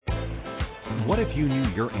What if you knew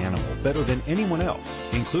your animal better than anyone else,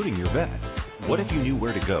 including your vet? What if you knew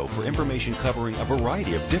where to go for information covering a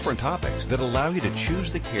variety of different topics that allow you to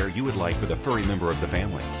choose the care you would like for the furry member of the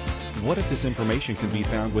family? What if this information can be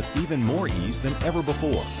found with even more ease than ever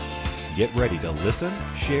before? Get ready to listen,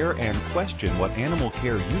 share, and question what animal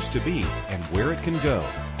care used to be and where it can go.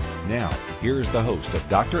 Now, here's the host of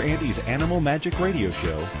Dr. Andy's Animal Magic Radio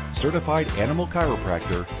Show, certified animal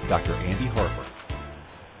chiropractor, Dr. Andy Harper.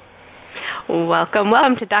 Welcome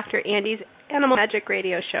to Dr. Andy's Animal Magic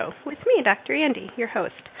Radio Show with me, Dr. Andy, your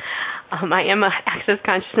host. I am an Access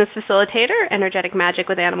Consciousness Facilitator, Energetic Magic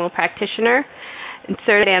with Animal Practitioner, and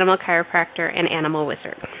Certified Animal Chiropractor and Animal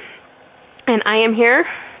Wizard. And I am here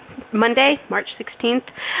Monday, March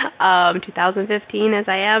 16th, 2015, as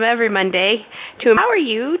I am every Monday, to empower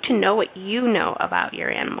you to know what you know about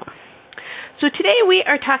your animal. So today we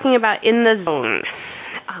are talking about in the zone.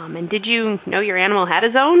 And did you know your animal had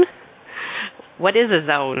a zone? What is a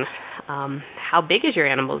zone? How big is your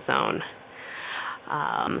animal's zone?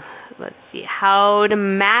 Let's see, how to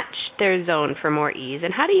match their zone for more ease,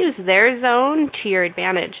 and how to use their zone to your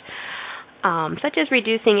advantage, such as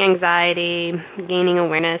reducing anxiety, gaining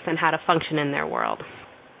awareness, and how to function in their world.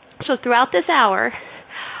 So throughout this hour,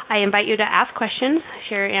 I invite you to ask questions,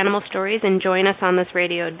 share your animal stories, and join us on this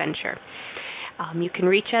radio adventure. You can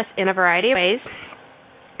reach us in a variety of ways.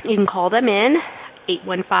 You can call them in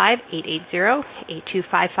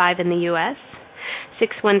 815-880-8255 in the U.S.,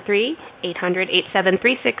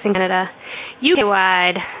 613-800-8736 in Canada,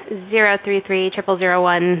 UK-wide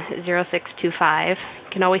 033-001-0625. You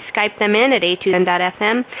can always Skype them in at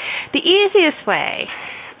a2zen.fm. The easiest way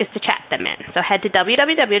is to chat them in. So head to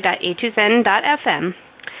www.a2zen.fm,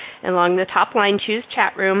 and along the top line, choose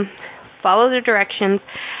chat room, follow the directions,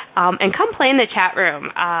 and come play in the chat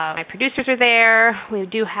room. My producers are there. We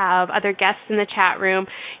do have other guests in the chat room.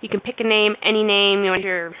 You can pick a name, any name. You want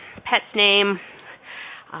your pet's name.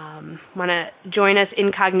 Want to join us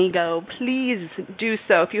incognito, please do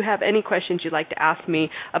so. If you have any questions you'd like to ask me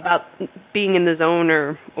about being in the zone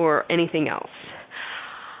or anything else.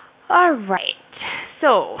 All right.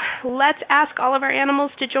 So let's ask all of our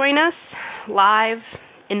animals to join us live,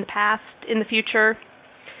 in the past, in the future.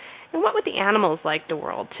 And what would the animals like the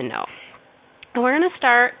world to know? And we're going to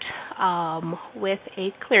start with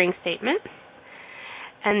a clearing statement.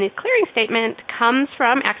 And the clearing statement comes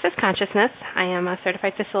from Access Consciousness. I am a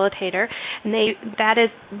certified facilitator, and that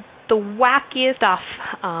is the wackiest stuff.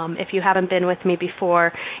 If you haven't been with me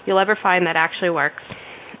before, you'll ever find that actually works.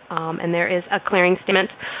 And there is a clearing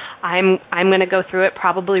statement. I'm going to go through it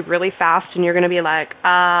probably really fast, and you're going to be like,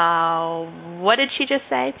 what did she just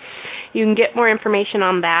say? You can get more information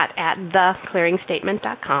on that at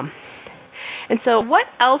theclearingstatement.com. And so what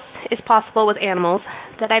else is possible with animals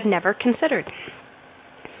that I've never considered?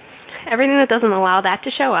 Everything that doesn't allow that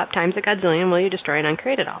to show up times a godzillion will you destroy and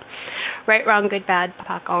uncreate it all. Right, wrong, good, bad,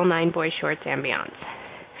 POC, all nine, boys, shorts, and beyonds.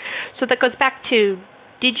 So that goes back to,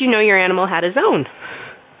 did you know your animal had a zone?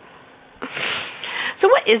 So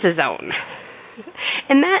what is a zone?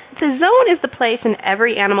 And that the zone is the place in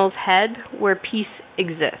every animal's head where peace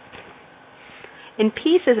exists. And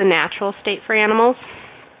peace is a natural state for animals.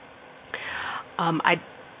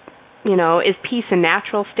 Is peace a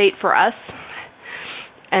natural state for us?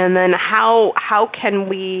 And then how can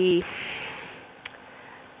we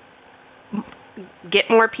get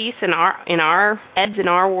more peace in our heads, in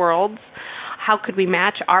our worlds? How could we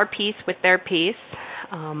match our peace with their peace?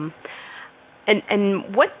 And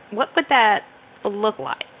what would that look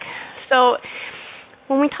like? So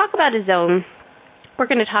when we talk about a zone, we're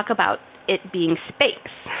going to talk about it being space.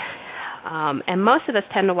 And most of us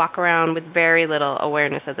tend to walk around with very little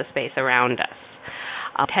awareness of the space around us.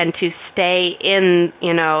 Tend to stay in,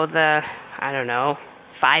 the,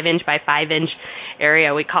 5-inch by 5-inch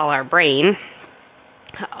area we call our brain.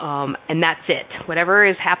 And that's it. Whatever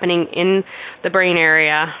is happening in the brain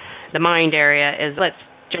area, the mind area, is what's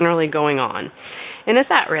generally going on. And is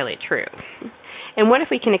that really true? And what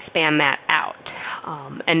if we can expand that out?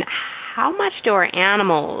 And how much do our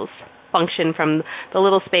animals function from the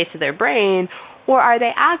little space of their brain, or are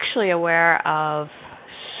they actually aware of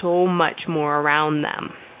so much more around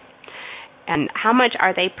them? And how much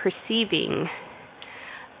are they perceiving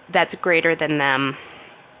that's greater than them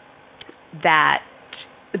that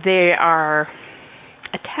they are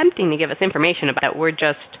attempting to give us information about that we're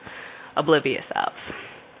just oblivious of?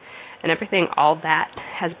 And everything all that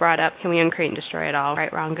has brought up, can we uncreate and destroy it all?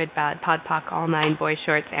 Right, wrong, good, bad, pod, poc, all nine, boys,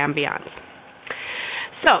 shorts, and beyond.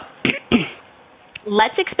 So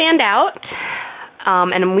let's expand out.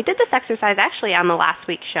 And we did this exercise actually on the last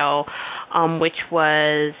week's show, which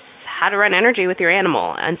was How to Run Energy with Your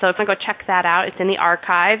Animal. And so if you want to go check that out, it's in the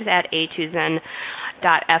archives at a2zen.fm.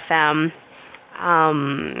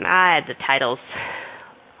 The title's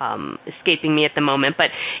escaping me at the moment, but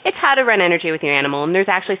it's How to Run Energy with Your Animal. And there's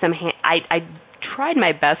actually some, I tried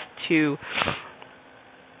my best to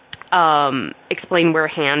explain where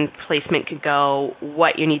hand placement could go,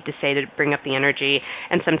 what you need to say to bring up the energy,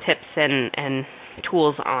 and some tips and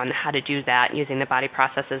tools on how to do that using the body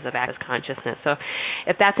processes of Access Consciousness. So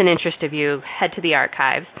if that's an interest of you, head to the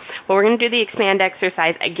archives. Well, we're going to do the expand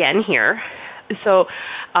exercise again here. So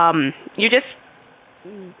you just,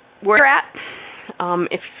 where you're at,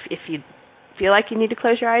 if you feel like you need to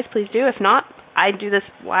close your eyes, please do. If not, I do this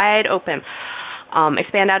wide open.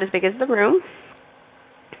 Expand out as big as the room,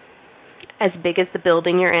 as big as the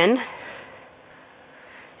building you're in,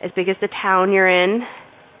 as big as the town you're in,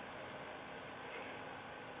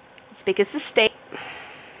 as big as the state,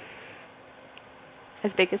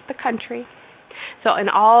 as big as the country. So in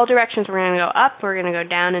all directions, we're going to go up, we're going to go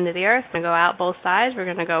down into the earth, we're going to go out both sides, we're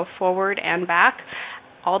going to go forward and back,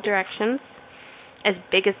 all directions, as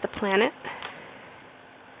big as the planet,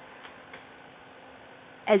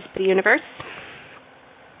 as the universe,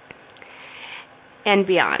 and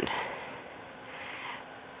beyond.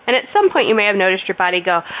 And at some point you may have noticed your body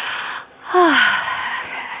go,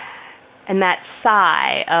 and that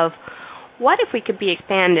sigh of, what if we could be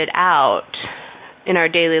expanded out in our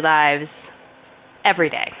daily lives every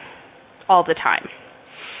day, all the time?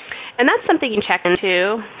 And that's something you can check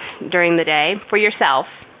into during the day for yourself.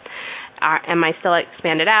 Am I still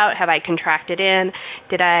expanded out? Have I contracted in?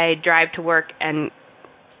 Did I drive to work and,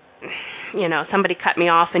 somebody cut me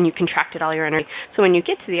off and you contracted all your energy? So when you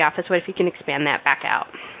get to the office, what if you can expand that back out?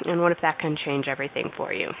 And what if that can change everything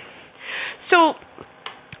for you? So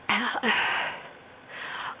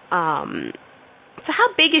how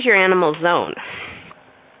big is your animal zone?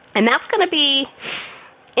 And that's going to be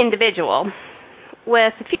individual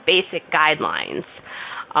with a few basic guidelines,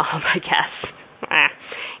 I guess.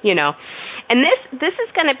 And this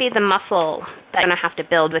is going to be the muscle that you're going to have to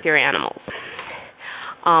build with your animals.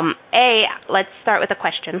 Let's start with a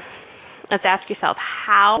question. Let's ask yourself,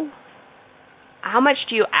 how much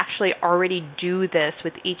do you actually already do this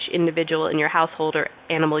with each individual in your household or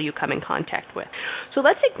animal you come in contact with? So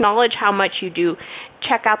let's acknowledge how much you do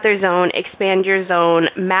check out their zone, expand your zone,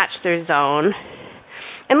 match their zone,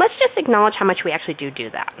 and let's just acknowledge how much we actually do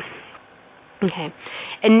that. Okay.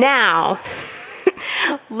 And now,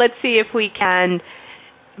 let's see if we can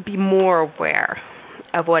be more aware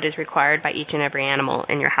of what is required by each and every animal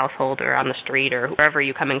in your household or on the street or wherever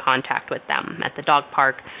you come in contact with them, at the dog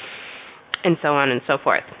park, and so on and so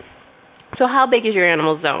forth. So how big is your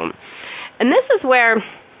animal zone? And this is where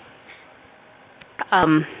I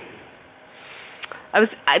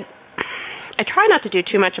try not to do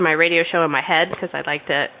too much of my radio show in my head because I like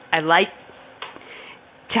to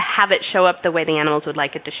have it show up the way the animals would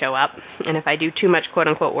like it to show up. And if I do too much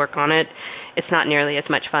quote-unquote work on it, it's not nearly as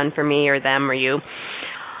much fun for me or them or you.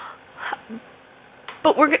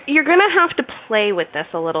 But you're going to have to play with this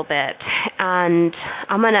a little bit. And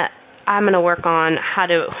I'm going to work on how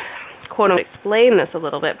to quote-unquote explain this a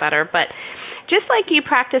little bit better. But just like you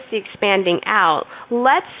practice the expanding out,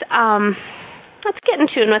 let's get in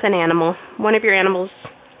tune with an animal. One of your animals,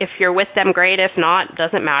 if you're with them, great. If not,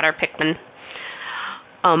 doesn't matter. Pick one.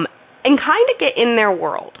 And kind of get in their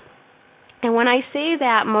world. And when I say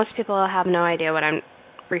that, most people have no idea what I'm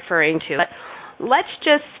referring to. But let's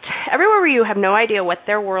just, everywhere where you have no idea what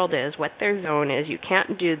their world is, what their zone is, you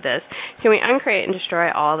can't do this, can we uncreate and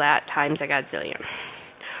destroy all that times a godzillion?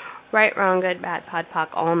 Right, wrong, good, bad, pod, poc,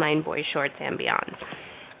 all 9 boys, shorts, and beyonds.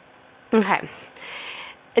 Okay.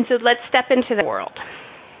 And so let's step into the world.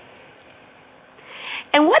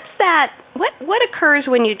 And what's that? What occurs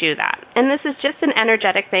when you do that? And this is just an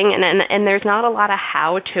energetic thing, and there's not a lot of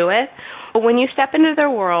how to it. But when you step into their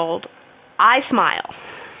world, I smile.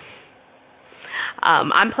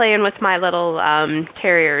 I'm playing with my little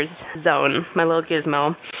terrier's zone, my little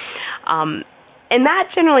gizmo. And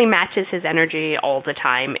that generally matches his energy all the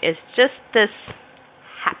time. It's just this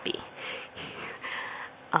happy.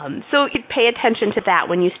 So you pay attention to that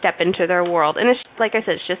when you step into their world. And it's, like I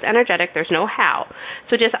said, it's just energetic. There's no how.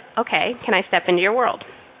 So just, okay, can I step into your world?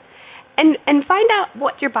 And find out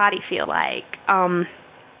what your body feels like.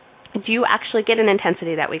 Do you actually get an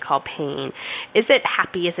intensity that we call pain? Is it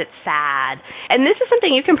happy? Is it sad? And this is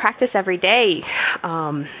something you can practice every day.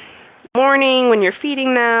 Morning, when you're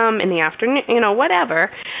feeding them, in the afternoon, whatever.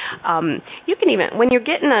 You can even, when you're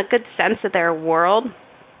getting a good sense of their world,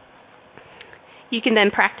 you can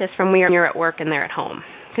then practice from when you're at work and they're at home.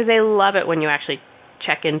 Because they love it when you actually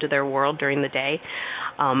check into their world during the day.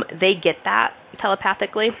 They get that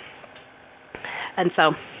telepathically. And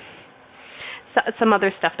so some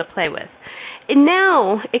other stuff to play with. And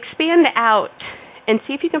now expand out and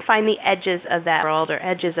see if you can find the edges of that world or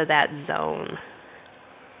edges of that zone.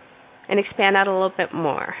 And expand out a little bit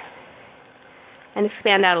more. And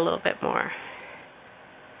expand out a little bit more.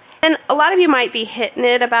 And a lot of you might be hitting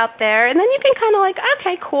it about there, and then you can kind of like,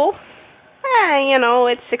 okay, cool.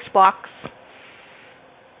 It's 6 blocks.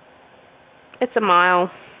 It's a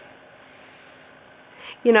mile.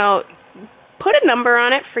 Put a number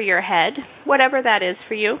on it for your head, whatever that is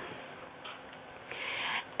for you.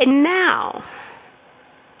 And now,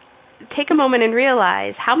 take a moment and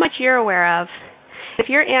realize how much you're aware of. If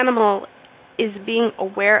your animal is being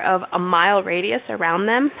aware of a mile radius around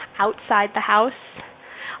them, outside the house,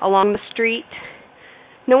 along the street,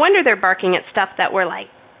 no wonder they're barking at stuff that we're like,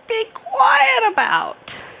 be quiet about.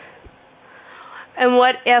 And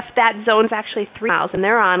what if that zone's actually 3 miles and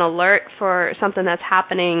they're on alert for something that's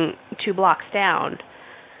happening 2 blocks down?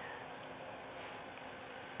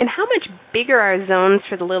 And how much bigger are zones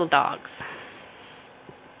for the little dogs?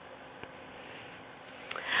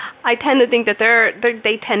 I tend to think that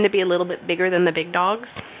they tend to be a little bit bigger than the big dogs.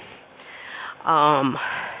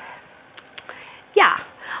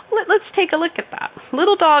 Let's take a look at that.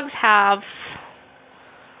 Little dogs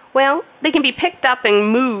they can be picked up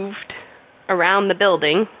and moved around the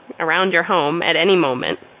building, around your home at any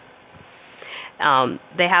moment.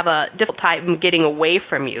 They have a difficult time getting away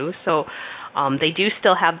from you, so they do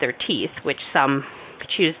still have their teeth, which some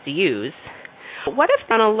choose to use. But what if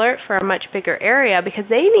they're on alert for a much bigger area because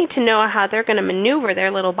they need to know how they're going to maneuver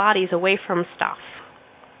their little bodies away from stuff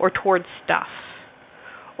or towards stuff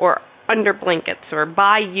or under blankets or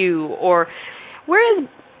by you, or whereas,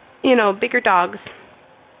 bigger dogs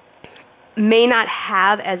may not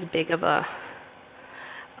have as big of a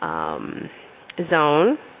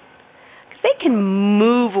zone because they can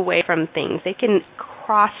move away from things. They can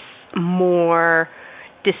cross more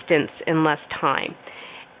distance in less time.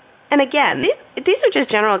 And again, these are just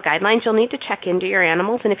general guidelines. You'll need to check into your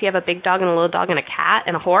animals, and if you have a big dog and a little dog and a cat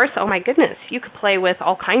and a horse, oh my goodness, you could play with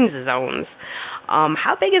all kinds of zones.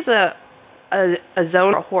 How big is a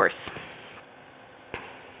zone for a horse?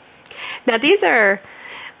 Now, these are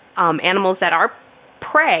animals that are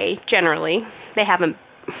prey, generally. They haven't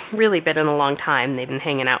really been in a long time. They've been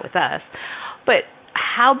hanging out with us. But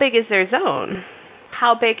how big is their zone?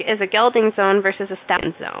 How big is a gelding zone versus a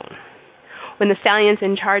stallion zone? When the stallion's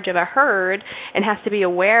in charge of a herd and has to be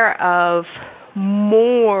aware of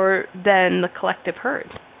more than the collective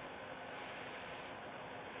herd.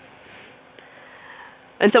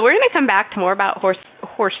 And so we're going to come back to more about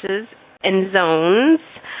horses and zones.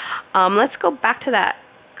 Let's go back to that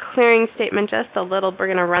clearing statement just a little. We're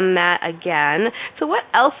going to run that again. So what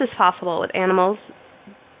else is possible with animals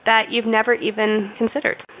that you've never even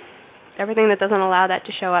considered? Everything that doesn't allow that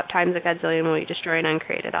to show up times a gazillion will be destroyed and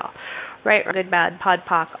uncreate it all. Right, good, bad, pod,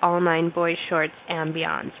 poc, all 9, boys, shorts, and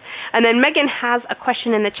beyonds. And then Megan has a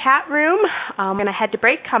question in the chat room. I'm going to head to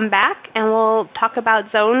break, come back, and we'll talk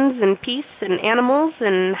about zones and peace and animals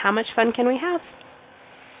and how much fun can we have.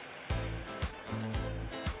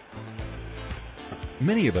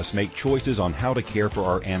 Many of us make choices on how to care for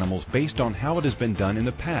our animals based on how it has been done in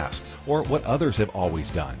the past or what others have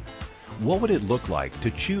always done. What would it look like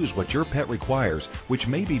to choose what your pet requires, which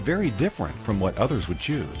may be very different from what others would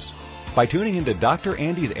choose? By tuning into Dr.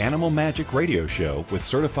 Andy's Animal Magic Radio Show with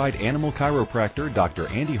certified animal chiropractor Dr.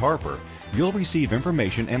 Andy Harper, you'll receive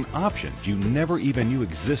information and options you never even knew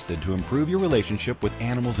existed to improve your relationship with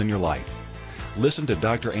animals in your life. Listen to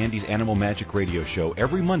Dr. Andy's Animal Magic Radio Show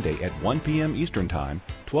every Monday at 1 p.m. Eastern Time,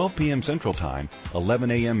 12 p.m. Central Time,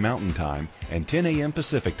 11 a.m. Mountain Time, and 10 a.m.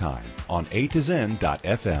 Pacific Time on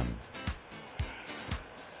A2Zen.fm.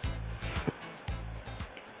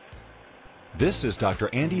 This is Dr.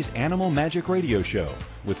 Andy's Animal Magic Radio Show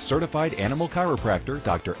with certified animal chiropractor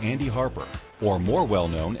Dr. Andy Harper, or more well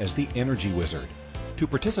known as the Energy Wizard. To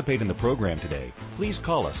participate in the program today, please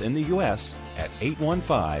call us in the U.S. at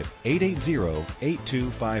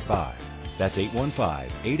 815-880-8255. That's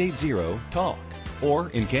 815-880-TALK. Or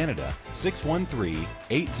in Canada,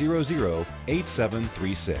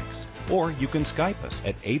 613-800-8736. Or you can Skype us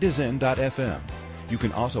at A2Zen.fm. You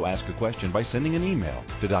can also ask a question by sending an email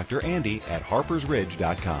to Dr. Andy at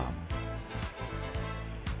harpersridge.com.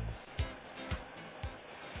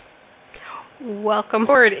 Welcome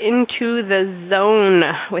forward into the zone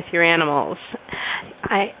with your animals.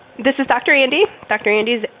 This is Dr. Andy, Dr.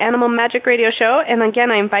 Andy's Animal Magic Radio Show, and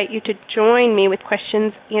again, I invite you to join me with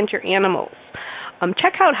questions and your animals.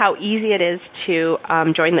 Check out how easy it is to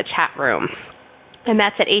join the chat room. And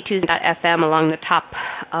that's at a2.fm along the top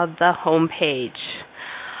of the home page.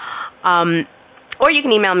 Or you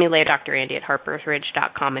can email me later,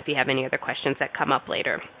 drandy@harpersridge.com, if you have any other questions that come up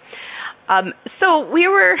later. So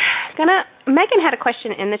Megan had a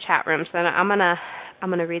question in the chat room, so I'm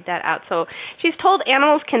gonna read that out. So she's told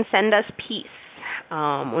animals can send us peace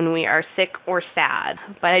when we are sick or sad,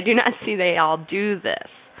 but I do not see they all do this.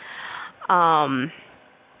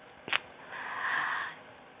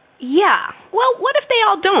 Yeah. Well, what if they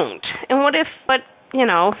all don't? And what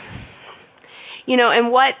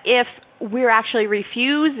if we're actually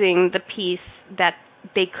refusing the peace that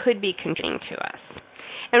they could be contributing to us?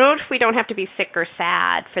 And what if we don't have to be sick or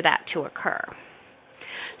sad for that to occur?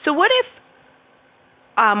 So what if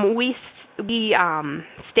we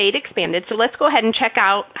stayed expanded? So let's go ahead and check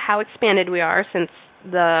out how expanded we are since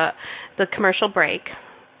the commercial break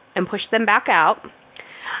and push them back out.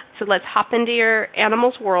 So let's hop into your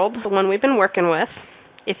animal's world, the one we've been working with.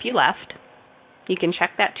 If you left, you can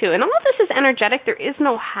check that too. And all of this is energetic. There is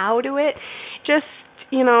no how to it. Just,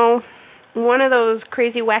 one of those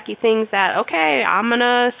crazy, wacky things that, okay, I'm going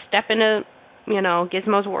to step into,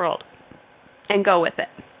 Gizmo's world and go with it.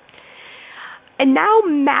 And now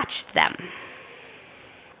match them.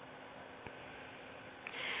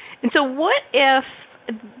 And so what if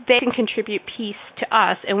they can contribute peace to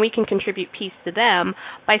us and we can contribute peace to them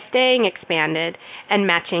by staying expanded and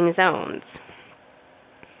matching zones?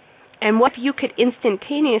 And what if you could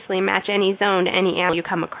instantaneously match any zone to any animal you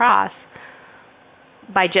come across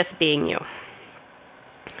by just being you?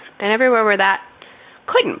 And everywhere where that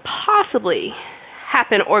couldn't possibly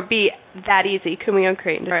happen or be that easy, can we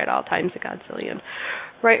uncreate and destroy at all times a godzillion?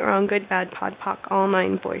 Right, wrong, good, bad, pod, poc, all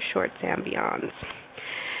nine, boys, shorts, and beyonds.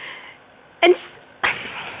 And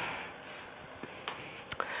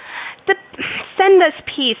send us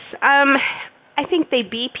peace. I think they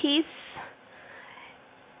be peace.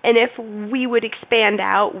 And if we would expand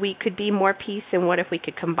out, we could be more peace. And what if we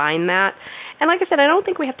could combine that? And like I said, I don't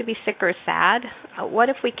think we have to be sick or sad. What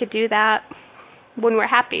if we could do that when we're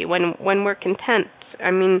happy, when we're content? I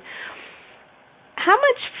mean, how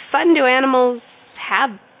much fun do animals have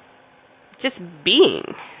just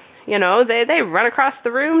being? They run across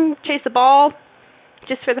the room, chase a ball,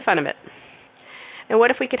 just for the fun of it. And what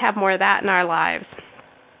if we could have more of that in our lives?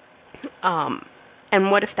 And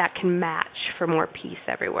what if that can match for more peace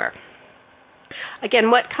everywhere? Again,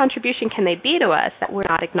 what contribution can they be to us that we're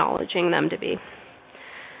not acknowledging them to be?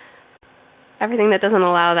 Everything that doesn't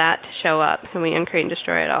allow that to show up, and we uncreate and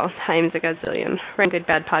destroy it all times a gazillion. Right, good,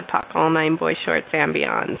 bad, pod, poc, all nine, boys, shorts, and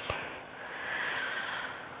beyonds.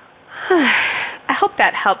 I hope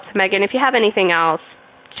that helps, Megan. If you have anything else,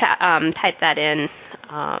 type that in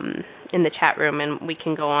the chat room, and we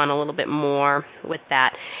can go on a little bit more with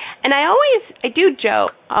that. And I do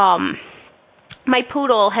joke. My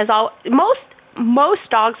poodle has most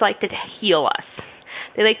dogs like to heal us.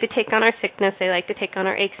 They like to take on our sickness. They like to take on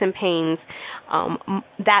our aches and pains.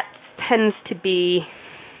 That tends to be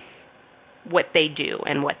what they do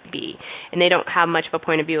and what they be. And they don't have much of a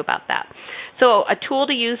point of view about that. So a tool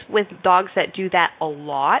to use with dogs that do that a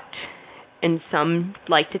lot, and some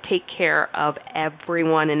like to take care of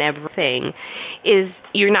everyone and everything, is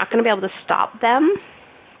you're not going to be able to stop them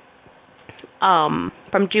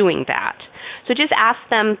from doing that. So just ask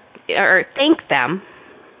them or thank them,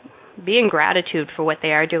 be in gratitude for what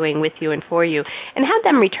they are doing with you and for you, and have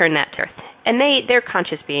them return that to earth. And they're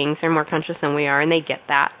conscious beings. They're more conscious than we are, and they get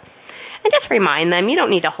that. And just remind them, you don't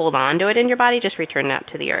need to hold on to it in your body. Just return that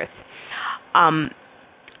to the earth.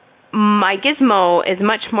 My gizmo is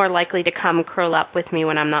much more likely to come curl up with me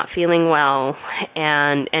when I'm not feeling well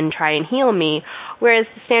and try and heal me, whereas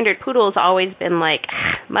the standard poodle has always been like,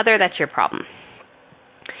 Mother, that's your problem.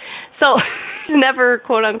 So he's never,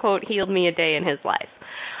 quote-unquote, healed me a day in his life.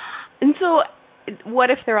 And so what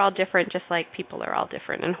if they're all different, just like people are all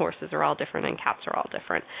different, and horses are all different, and cats are all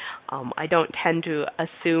different? I don't tend to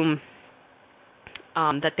assume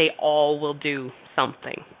that they all will do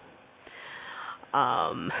something.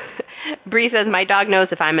 Bree says, my dog knows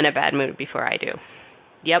if I'm in a bad mood before I do.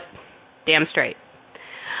 Yep, damn straight.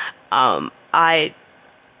 I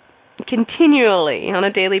continually, on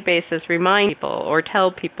a daily basis, remind people or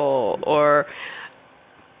tell people or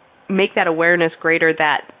make that awareness greater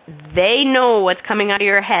that they know what's coming out of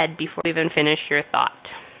your head before you even finish your thought.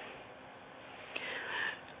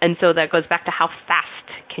 And so that goes back to how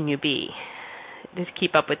fast can you be to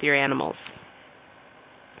keep up with your animals.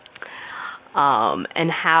 And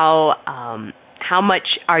how much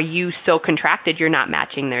are you so contracted you're not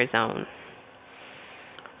matching their zone?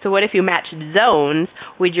 So what if you matched zones?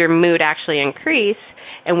 Would your mood actually increase,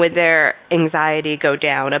 and would their anxiety go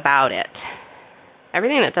down about it?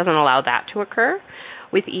 everything that doesn't allow that to occur.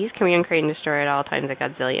 With ease, can we uncreate and destroy at all times a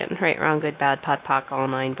godzillion? Right, wrong, good, bad, pod, poc, all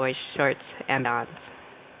nine, boys, shorts, and ons.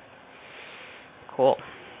 Cool.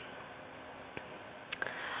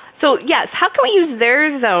 So, yes, how can we use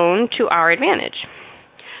their zone to our advantage?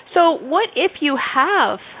 So what if you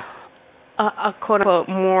have a quote-unquote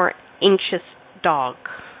more anxious dog?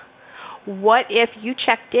 What if you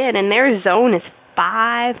checked in and their zone is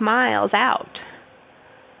 5 miles out?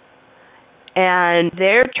 And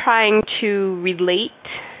they're trying to relate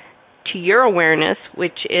to your awareness,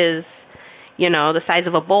 which is, the size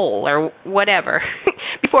of a bowl or whatever,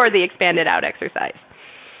 before the expanded out exercise.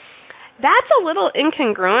 That's a little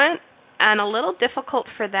incongruent and a little difficult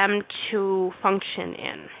for them to function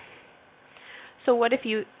in. So what if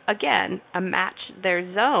you, again, match their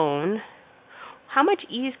zone? How much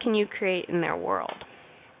ease can you create in their world?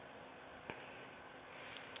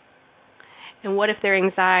 And what if their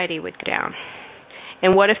anxiety would go down?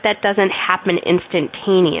 And what if that doesn't happen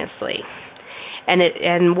instantaneously?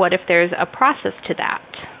 And what if there's a process to that?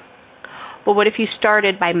 Well, what if you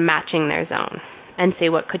started by matching their zone and see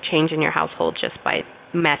what could change in your household just by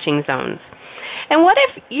matching zones? And what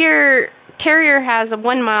if your terrier has a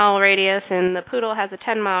 1 mile radius and the poodle has a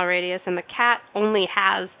 10-mile radius and the cat only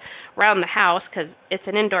has around the house because it's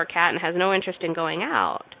an indoor cat and has no interest in going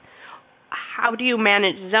out? How do you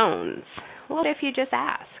manage zones? Well, if you just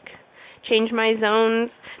ask, change my zones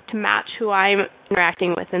to match who I'm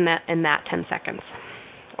interacting with in that 10 seconds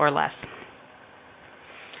or less.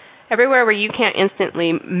 Everywhere where you can't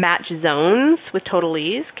instantly match zones with total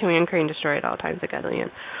ease, can we uncreate and destroy at all times a godzillion?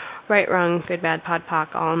 Right, wrong, good, bad, pod,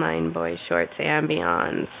 poc, all nine, boys, shorts, and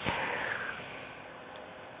beyonds.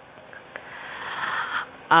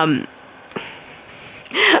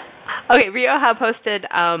 Okay, Rioja posted,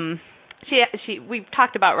 we've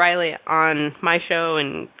talked about Riley on my show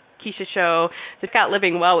and Keisha's show. It's got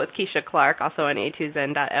Living Well with Keisha Clark, also on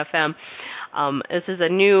a2zen.fm. This is a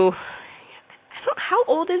new, how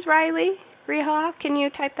old is Riley? Rioja, can you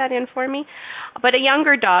type that in for me? But a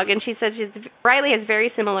younger dog, and she says Riley has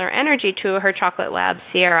very similar energy to her chocolate lab,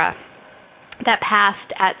 Sierra, that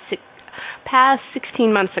passed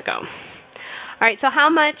 16 months ago. All right, so how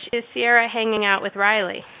much is Sierra hanging out with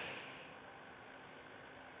Riley?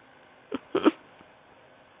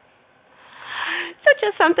 So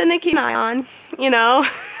just something to keep an eye on,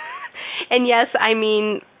 And yes, I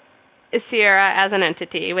mean Sierra as an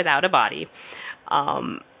entity without a body.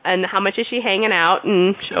 And how much is she hanging out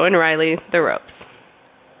and showing Riley the ropes?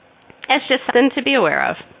 It's just something to be aware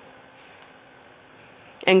of.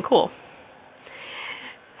 And cool.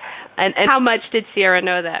 And how much did Sierra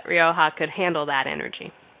know that Rioja could handle that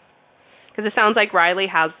energy? Because it sounds like Riley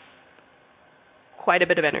has quite a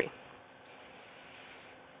bit of energy.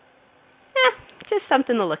 Just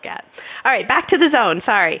something to look at. All right, back to the zone.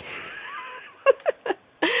 Sorry.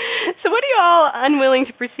 So what are you all unwilling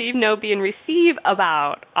to perceive, know, be, and receive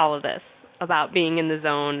about all of this? About being in the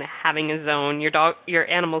zone, having a zone, your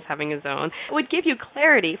animals having a zone. It would give you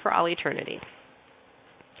clarity for all eternity.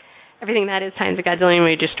 Everything that is times a godzillion,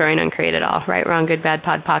 we destroy and uncreate it all. Right, wrong, good, bad,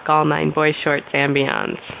 pod, poc, all nine, boys, shorts, and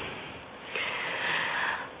beyonds.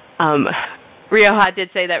 Rioja did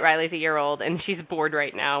say that Riley's a year old and she's bored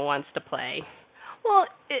right now, wants to play. Well,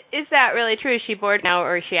 is that really true? Is she bored now,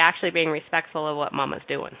 or is she actually being respectful of what Mama's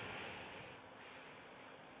doing?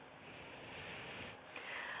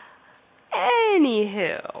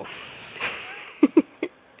 Anywho.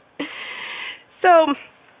 So,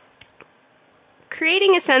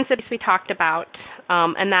 creating a sense of peace we talked about,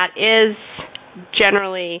 and that is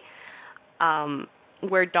generally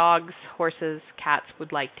where dogs, horses, cats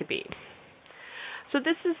would like to be. So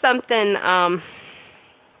this is something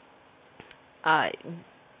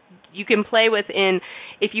you can play with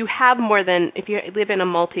if you live in a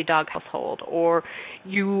multi-dog household, or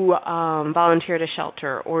you volunteer at a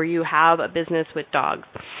shelter, or you have a business with dogs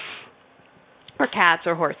or cats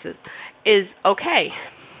or horses, is okay.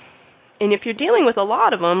 And if you're dealing with a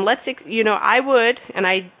lot of them, I would, and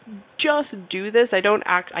I just do this,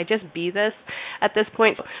 I just be this at this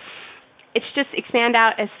point. It's just expand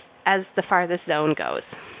out as the farthest zone goes.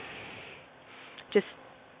 Just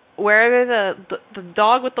wherever the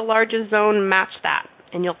dog with the largest zone, match that,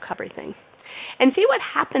 and you'll cover everything. And see what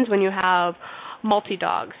happens when you have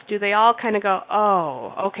multi-dogs. Do they all kind of go,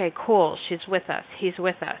 oh, okay, cool, she's with us, he's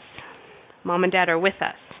with us, Mom and Dad are with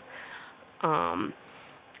us.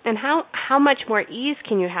 And how much more ease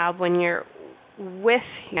can you have when you're with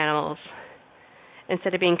animals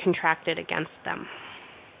instead of being contracted against them?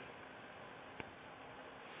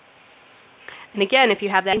 And again, if you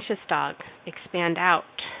have that anxious dog, expand out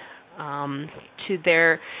to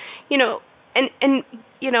their, And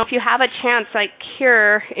if you have a chance, like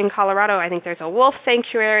here in Colorado, I think there's a wolf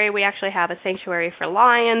sanctuary. We actually have a sanctuary for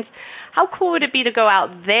lions. How cool would it be to go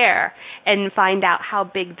out there and find out how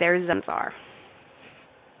big their zones are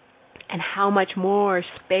and how much more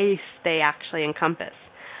space they actually encompass,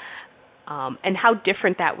 and how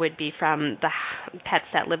different that would be from the pets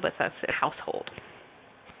that live with us in a household.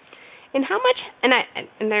 And how much,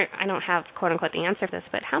 I don't have, quote-unquote, the answer for this,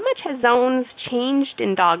 but how much has zones changed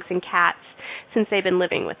in dogs and cats since they've been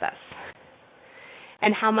living with us?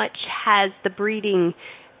 And how much has the breeding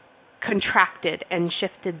contracted and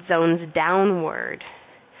shifted zones downward,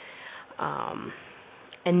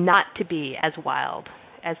 and not to be as wild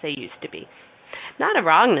as they used to be? Not a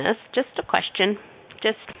wrongness, just a question,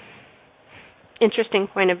 just interesting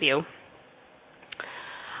point of view.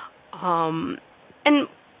 And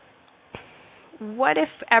what if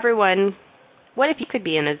you could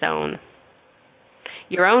be in a zone,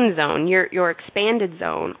 your own zone, your expanded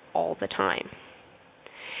zone all the time?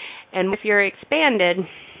 And if you're expanded,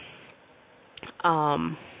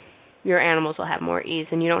 your animals will have more ease,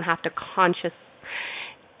 and you don't have to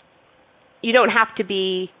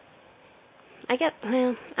be, I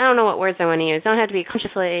don't know what words I want to use. Don't have to be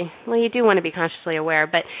you do want to be consciously aware,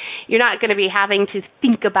 but you're not going to be having to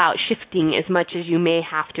think about shifting as much as you may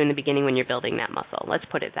have to in the beginning when you're building that muscle. Let's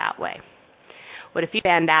put it that way. What if you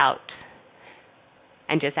stand out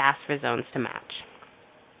and just ask for zones to match?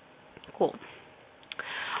 Cool.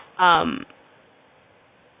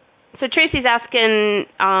 So Tracy's asking,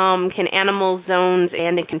 can animal zones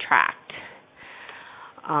and contract?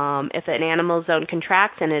 If an animal zone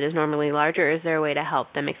contracts and it is normally larger, is there a way to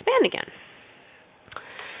help them expand again?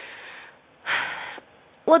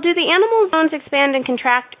 Well, do the animal zones expand and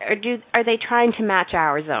contract, or are they trying to match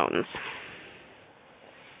our zones?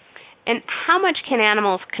 And how much can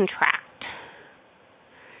animals contract?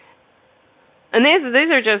 And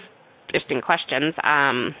these are just interesting questions,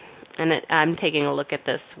 and I'm taking a look at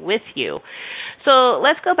this with you. So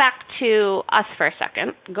let's go back to us for a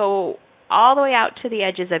second. Go all the way out to the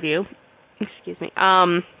edges of you. Excuse me.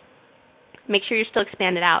 Make sure you're still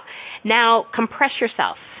expanded out. Now compress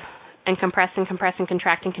yourself, and compress and compress and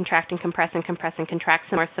contract and contract and compress and compress and contract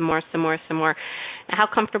some more. Now, how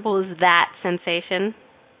comfortable is that sensation?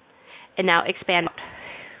 And now expand.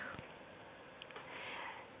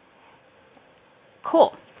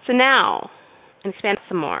 Cool. So now expand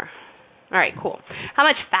some more. All right, cool. How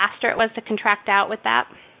much faster it was to contract out with that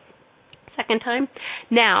second time?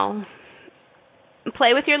 Now,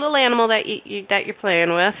 play with your little animal that you're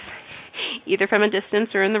playing with, either from a distance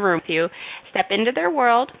or in the room with you. Step into their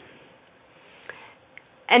world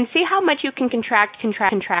and see how much you can contract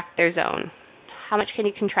their zone. How much can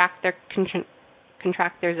you contract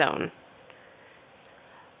their zone?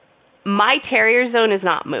 My terrier zone is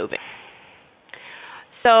not moving.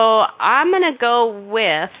 So I'm going to go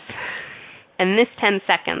with, in this 10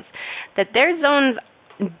 seconds, that their zones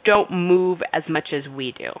don't move as much as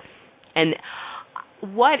we do. And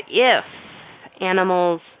what if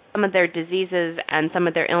animals, some of their diseases and some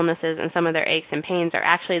of their illnesses and some of their aches and pains are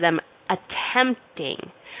actually them attempting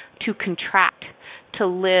to contract, to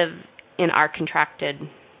live in our contracted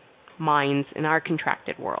minds, in our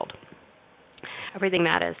contracted world? Everything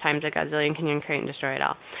that is times a gazillion can you create and destroy it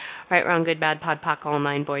all. Right, wrong, good, bad, pod, poc, all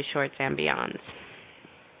nine, boys, shorts, and beyonds.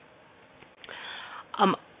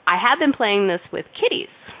 I have been playing this with kitties.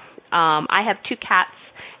 I have 2 cats,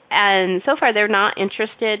 and so far they're not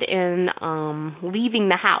interested in leaving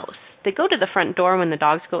the house. They go to the front door when the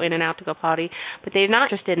dogs go in and out to go potty, but they're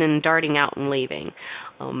not interested in darting out and leaving.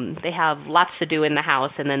 They have lots to do in the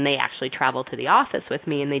house, and then they actually travel to the office with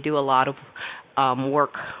me, and they do a lot of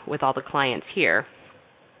work with all the clients here.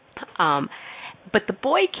 But the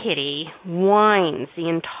boy kitty whines the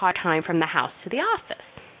entire time from the house to the office.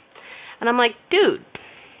 And I'm like, dude,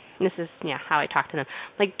 this is how I talk to them.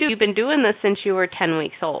 I'm like, dude, you've been doing this since you were 10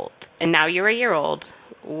 weeks old, and now you're a year old.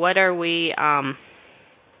 What are we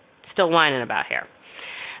still whining about here?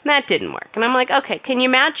 And that didn't work. And I'm like, okay, can you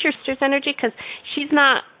match your sister's energy? Because she's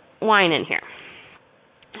not whining here.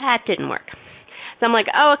 That didn't work. So I'm like,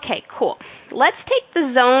 oh, okay, cool. Let's take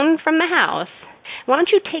the zone from the house. Why don't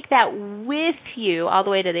you take that with you all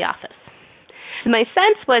the way to the office? My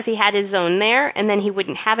sense was he had his zone there, and then he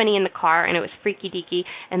wouldn't have any in the car, and it was freaky deaky,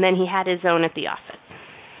 and then he had his zone at the office.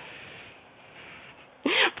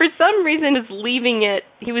 For some reason,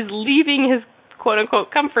 he was leaving his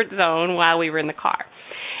quote-unquote comfort zone while we were in the car.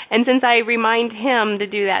 And since I remind him to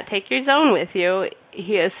do that, take your zone with you,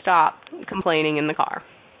 he has stopped complaining in the car.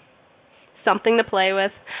 Something to play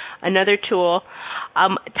with, another tool.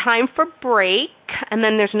 Time for break, and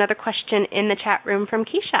then there's another question in the chat room from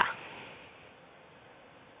Keisha.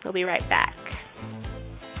 We'll be right back.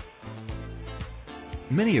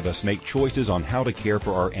 Many of us make choices on how to care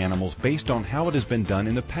for our animals based on how it has been done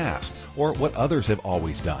in the past or what others have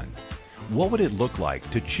always done. What would it look like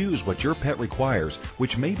to choose what your pet requires,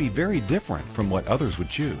 which may be very different from what others would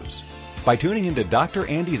choose? By tuning into Dr.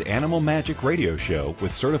 Andy's Animal Magic Radio Show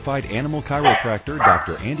with certified animal chiropractor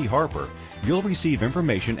Dr. Andy Harper, you'll receive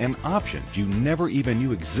information and options you never even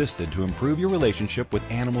knew existed to improve your relationship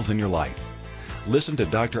with animals in your life. Listen to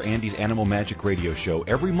Dr. Andy's Animal Magic Radio Show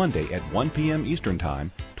every Monday at 1 p.m. Eastern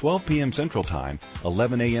Time, 12 p.m. Central Time,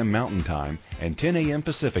 11 a.m. Mountain Time, and 10 a.m.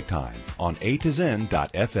 Pacific Time on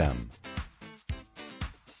A2Zen.fm.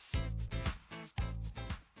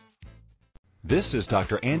 This is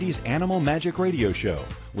Dr. Andy's Animal Magic Radio Show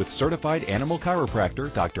with certified animal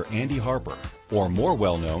chiropractor Dr. Andy Harper, or more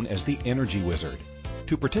well known as the Energy Wizard.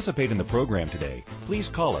 To participate in the program today, please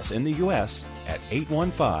call us in the U.S. at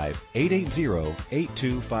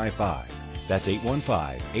 815-880-8255. That's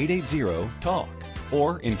 815-880-TALK.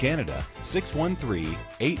 Or in Canada,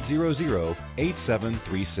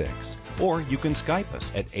 613-800-8736. Or you can Skype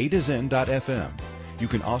us at A2Zen.fm. You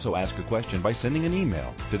can also ask a question by sending an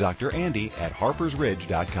email to Dr. Andy at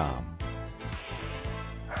harpersridge.com.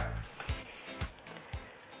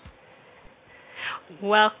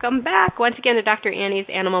 Welcome back once again to Dr. Andy's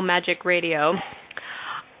Animal Magic Radio.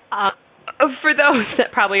 For those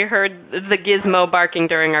that probably heard the gizmo barking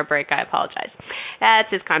during our break, I apologize. That's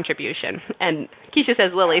his contribution. And Keisha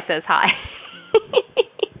says Lily says hi.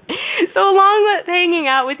 So along with hanging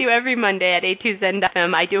out with you every Monday at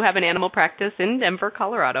A2Zen.fm, I do have an animal practice in Denver,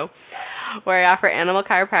 Colorado, where I offer animal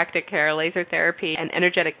chiropractic care, laser therapy, and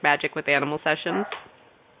energetic magic with animal sessions.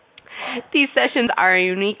 These sessions are a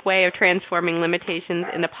unique way of transforming limitations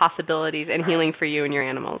into possibilities and healing for you and your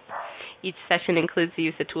animals. Each session includes the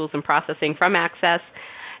use of tools and processing from Access,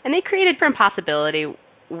 and they create a different possibility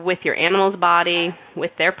with your animal's body,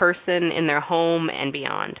 with their person, in their home, and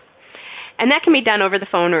beyond. And that can be done over the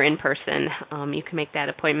phone or in person. You can make that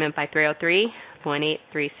appointment by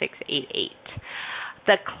 303-218-3688.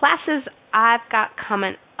 The classes I've got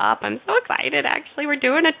coming up, I'm so excited, actually. We're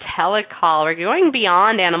doing a telecall. We're going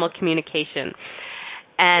beyond animal communication.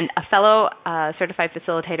 And a fellow certified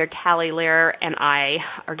facilitator, Callie Lear, and I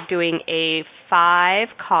are doing a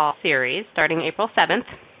 5-call series starting April 7th.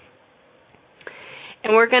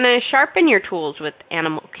 And we're going to sharpen your tools with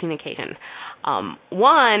animal communication.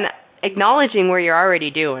 One, acknowledging where you're already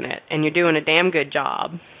doing it, and you're doing a damn good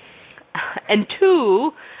job. And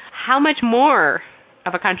two, how much more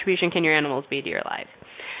of a contribution can your animals be to your life?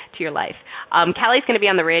 Callie's going to be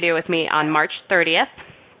on the radio with me on March 30th,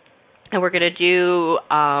 and we're going to do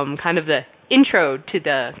kind of the intro to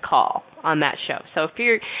the call on that show. So if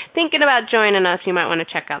you're thinking about joining us, you might want to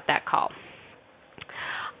check out that call.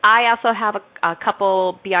 I also have a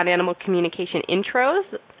couple Beyond Animal Communication intros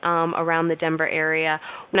around the Denver area,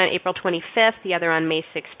 one on April 25th, the other on May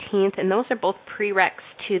 16th, and those are both prereqs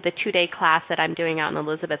to the 2-day class that I'm doing out in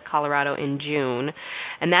Elizabeth, Colorado in June,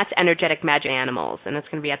 and that's Energetic Magic Animals, and it's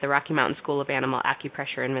going to be at the Rocky Mountain School of Animal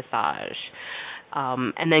Acupressure and Massage.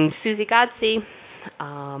 And then Susie Godsey,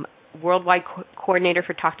 Worldwide Coordinator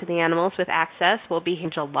for Talk to the Animals with Access, will be in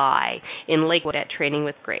July in Lakewood at Training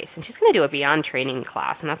with Grace. And she's going to do a Beyond Training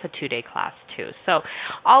class, and that's a 2-day class, too. So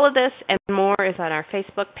all of this and more is on our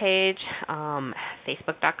Facebook page,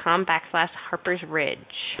 facebook.com/Harper's Ridge.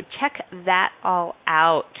 Check that all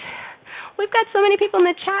out. We've got so many people in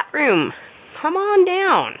the chat room. Come on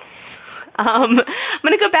down. I'm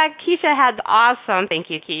going to go back. Keisha had awesome. Thank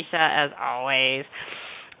you, Keisha, as always.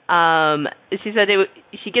 She said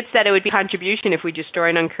she gets that it would be contribution if we destroy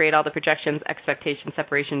and uncreate all the projections, expectations,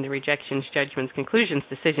 separations, rejections, judgments, conclusions,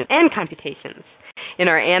 decisions, and computations in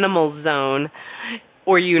our animal zone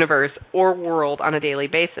or universe or world on a daily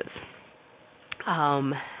basis.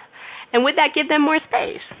 And would that give them more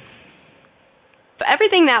space? But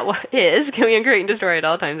everything that is can we uncreate and destroy at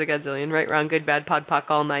all times, a godzillion, right, wrong, good, bad, pod, poc,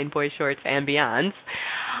 all 9 boys, shorts, and beyonds.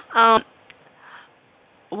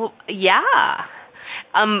 Well, yeah.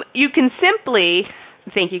 You can simply,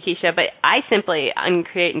 thank you, Keisha, but I simply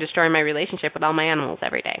uncreate and destroy my relationship with all my animals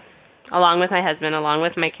every day, along with my husband, along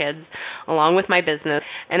with my kids, along with my business,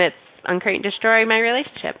 and it's uncreate and destroy my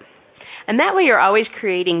relationship. And that way you're always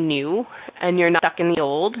creating new, and you're not stuck in the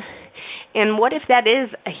old. And what if that is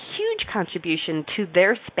a huge contribution to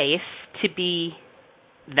their space to be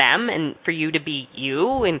them and for you to be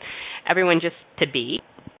you and everyone just to be?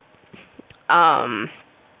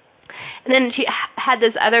 And then she had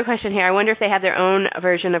this other question here. I wonder if they have their own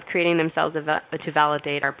version of creating themselves to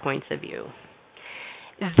validate our points of view.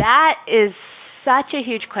 That is such a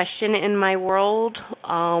huge question in my world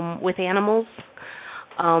with animals.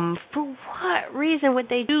 For what reason would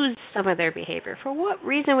they choose some of their behavior? For what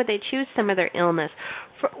reason would they choose some of their illness?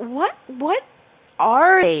 For what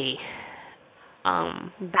are they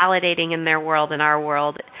validating in their world, in our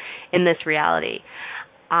world, in this reality?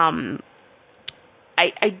 I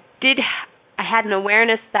had an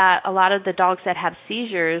awareness that a lot of the dogs that have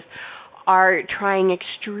seizures are trying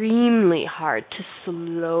extremely hard to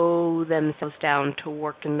slow themselves down to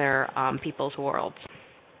work in their people's worlds.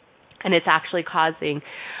 And it's actually causing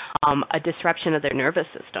a disruption of their nervous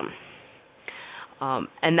system.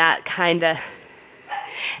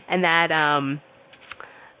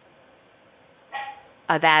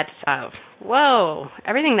 Whoa,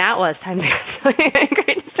 everything that was time to go.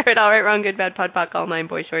 Great to start. All right, wrong, good, bad, pod, poc, all nine,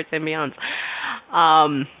 boy shorts, and beyonds.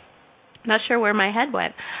 Not sure where my head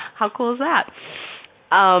went. How cool is that?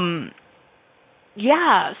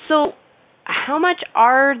 Yeah, so how much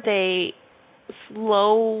are they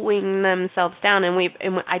slowing themselves down? And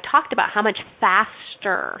I talked about how much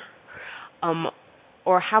faster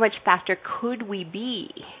or how much faster could we be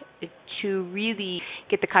to really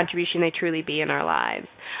get the contribution they truly be in our lives.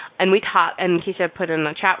 And and Keisha put in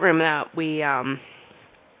the chat room that we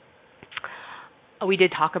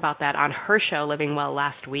did talk about that on her show, Living Well,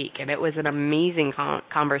 last week, and it was an amazing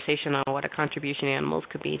conversation on what a contribution animals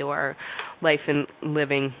could be to our life and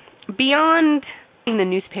living beyond the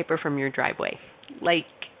newspaper from your driveway, like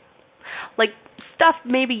stuff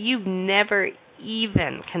maybe you've never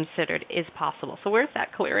even considered is possible. So where's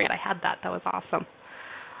that clearing? I had that. That was awesome.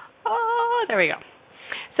 Oh, there we go.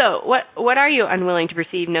 So what are you unwilling to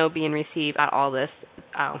perceive, know, be, and receive about all this?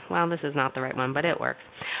 Oh, well, this is not the right one, but it works.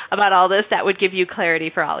 About all this that would give you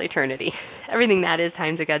clarity for all eternity. Everything that is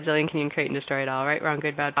times a godzillion, can you create and destroy it all, right, wrong,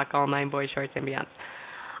 good, bad, all nine, boys, shorts, and beyond.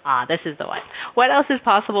 This is the one. What else is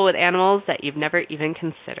possible with animals that you've never even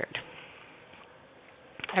considered?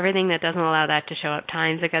 Everything that doesn't allow that to show up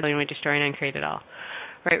times a godzillion would destroy and uncreate it all.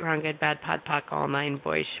 Right, wrong, good, bad, pod, poc, all nine,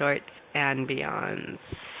 boys, shorts, and beyonds.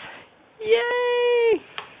 Yay!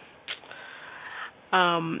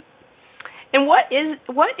 And what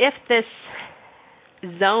if this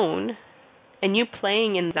zone and you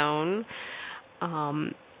playing in zone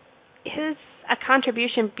is a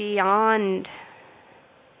contribution beyond,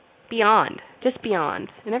 just beyond,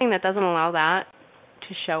 and everything that doesn't allow that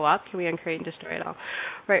to show up, can we uncreate and destroy it all?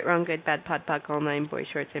 Right, wrong, good, bad, pod, poc, all nine, boys,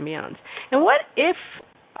 shorts, and beyonds. And what if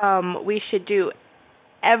we should do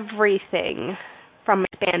everything from an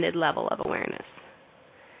expanded level of awareness?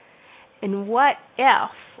 And what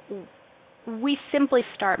if we simply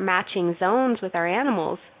start matching zones with our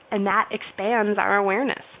animals and that expands our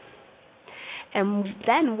awareness? And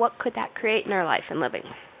then what could that create in our life and living?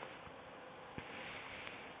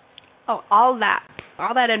 Oh, all that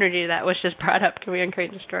energy that was just brought up, can we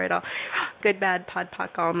uncreate and destroy it all? Good, bad, pod,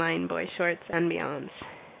 poc, all nine, boys, shorts, and beyonds.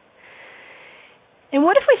 And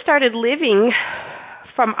what if we started living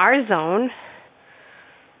from our zone?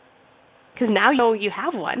 Because now you know you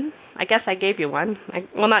have one. I guess I gave you one.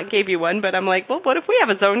 Not gave you one, but I'm like, well, what if we have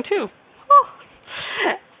a zone too? Oh.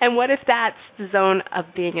 And what if that's the zone of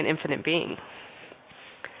being an infinite being?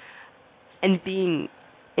 And being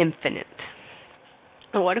infinite.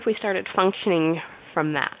 And what if we started functioning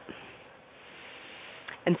from that?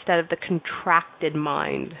 Instead of the contracted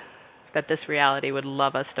mind that this reality would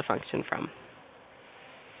love us to function from.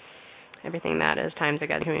 Everything that is times a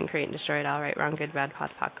God, and create and destroy it all, right, wrong, good, bad,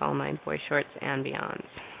 pod, poc, all nine, boys, shorts, and beyonds.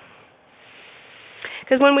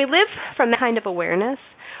 Because when we live from that kind of awareness,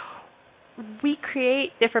 we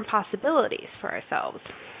create different possibilities for ourselves.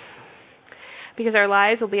 Because our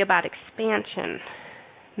lives will be about expansion,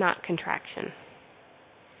 not contraction.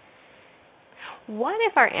 What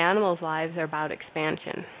if our animals' lives are about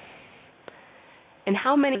expansion? And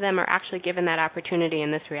how many of them are actually given that opportunity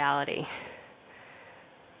in this reality?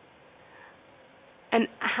 And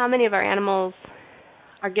how many of our animals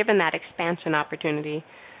are given that expansion opportunity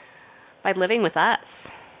by living with us?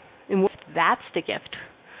 And that's the gift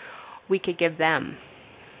we could give them.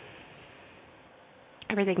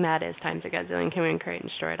 Everything that is times a godzillion, can we create and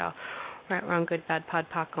destroy it all? Right, wrong, good, bad, pod,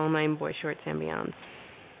 poc, all nine, boys, shorts, and beyonds.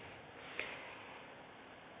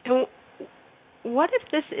 And what if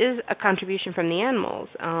this is a contribution from the animals?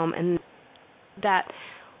 And that,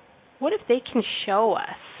 what if they can show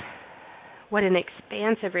us what an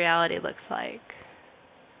expansive reality looks like?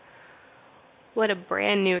 What a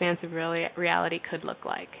brand new expansive reality could look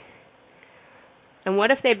like? And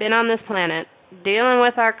what if they've been on this planet dealing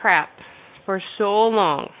with our crap for so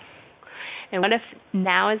long? And what if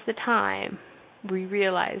now is the time we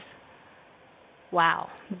realize, wow,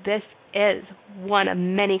 this is one of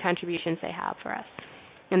many contributions they have for us,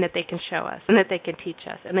 and that they can show us, and that they can teach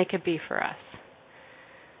us, and they could be for us.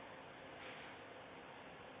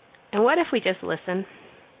 And what if we just listen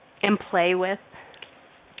and play with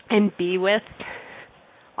and be with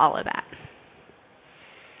all of that?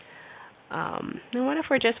 And what if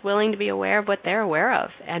we're just willing to be aware of what they're aware of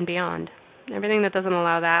and beyond? Everything that doesn't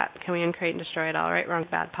allow that, can we uncreate and destroy it all? Right, wrong,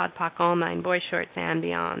 bad, pod, poc, all nine, boy shorts, and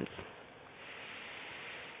beyonds.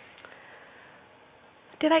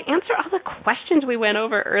 Did I answer all the questions we went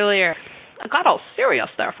over earlier? I got all serious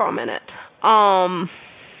there for a minute. But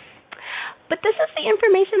this is the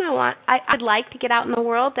information I want. I'd like to get out in the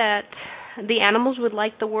world that the animals would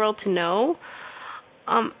like the world to know.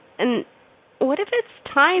 And what if it's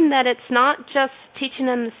time that it's not just teaching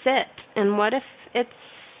them to sit? And what if it's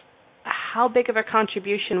how big of a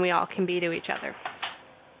contribution we all can be to each other?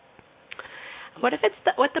 What if it's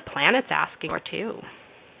what the planet's asking for, too?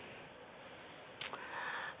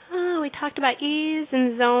 We talked about ease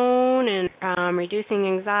and zone and reducing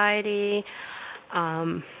anxiety,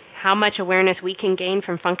 how much awareness we can gain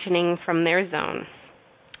from functioning from their zone.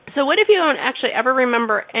 So what if you don't actually ever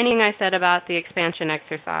remember anything I said about the expansion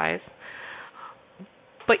exercise,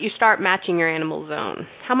 but you start matching your animal zone?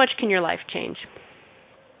 How much can your life change?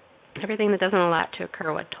 Everything that doesn't allow it to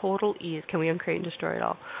occur, what total ease can we uncreate and destroy it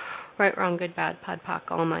all? Right, wrong, good, bad, pod, poc,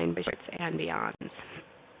 all nine, shorts, and beyonds.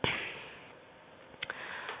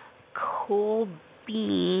 Cool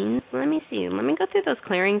beans. Let me see. Let me go through those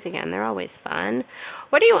clearings again. They're always fun.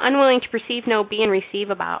 What are you unwilling to perceive, know, be, and receive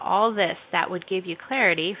about all this that would give you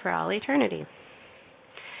clarity for all eternity?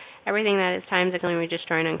 Everything that is times that can we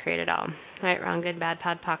destroy and uncreate it all. Right, wrong, good, bad,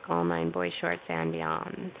 pod, poc, all nine, boy shorts, and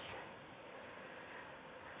beyonds.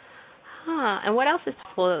 And what else is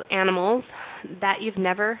possible with animals that you've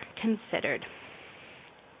never considered?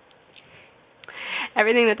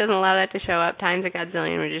 Everything that doesn't allow that to show up, times a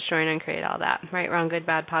godzillion, we're destroying and uncreate all that. Right, wrong, good,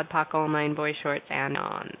 bad, pod, poc, all nine, boy shorts, and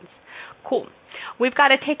ons. Cool. We've got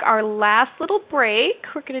to take our last little break.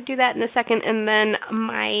 We're going to do that in a second, and then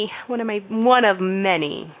one of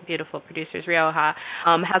many beautiful producers, Rioja,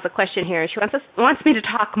 has a question here. She wants me to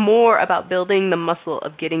talk more about building the muscle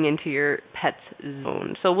of getting into your pet's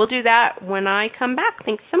zone. So we'll do that when I come back.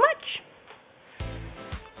 Thanks so much.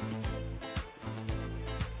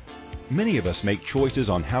 Many of us make choices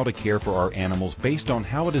on how to care for our animals based on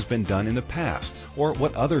how it has been done in the past or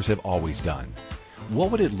what others have always done.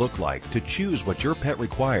 What would it look like to choose what your pet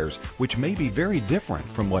requires, which may be very different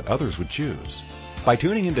from what others would choose? By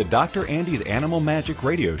tuning into Dr. Andy's Animal Magic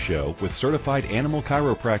Radio Show with certified animal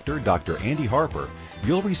chiropractor Dr. Andy Harper,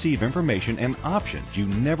 you'll receive information and options you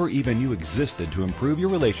never even knew existed to improve your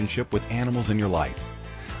relationship with animals in your life.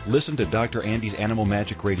 Listen to Dr. Andy's Animal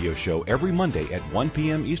Magic Radio Show every Monday at 1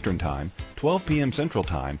 p.m. Eastern Time, 12 p.m. Central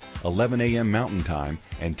Time, 11 a.m. Mountain Time,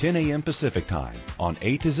 and 10 a.m. Pacific Time on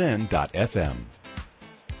A2Zen.fm.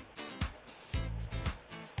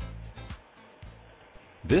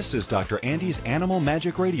 This is Dr. Andy's Animal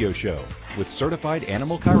Magic Radio Show with certified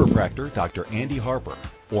animal chiropractor Dr. Andy Harper,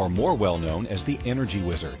 or more well known as the Energy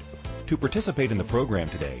Wizard. To participate in the program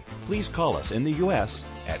today, please call us in the U.S.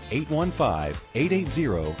 at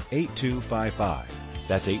 815-880-8255.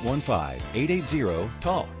 That's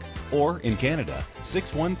 815-880-TALK. Or in Canada,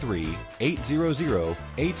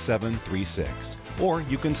 613-800-8736. Or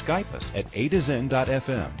you can Skype us at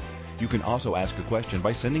A2Zen.fm. You can also ask a question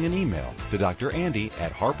by sending an email to Dr. Andy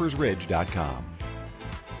at harpersridge.com.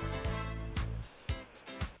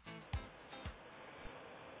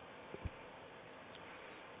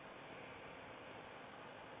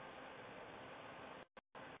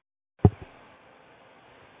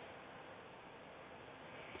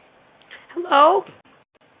 Hello?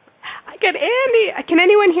 I get Andy. Can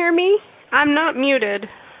anyone hear me? I'm not muted.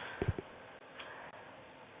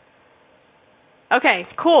 Okay,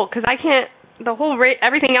 cool, because I can't,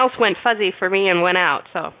 everything else went fuzzy for me and went out,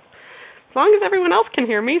 so as long as everyone else can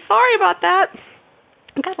hear me, sorry about that.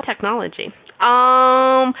 I got technology.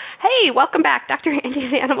 Hey, welcome back, Dr.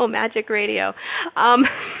 Andy's Animal Magic Radio.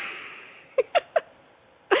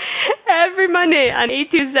 Every Monday on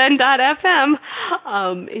A2Zen.fm.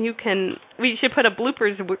 We should put a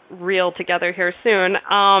bloopers reel together here soon.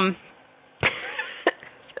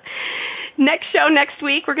 Next show next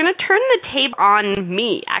week, we're going to turn the table on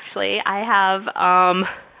me, actually. I have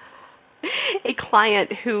a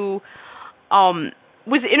client who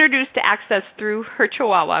was introduced to Access through her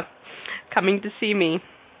Chihuahua coming to see me.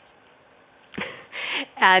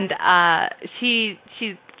 And she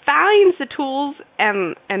finds the tools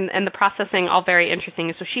and the processing all very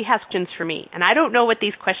interesting. So she has questions for me, and I don't know what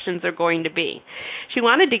these questions are going to be. She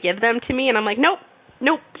wanted to give them to me, and I'm like, nope,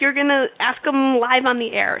 you're going to ask them live on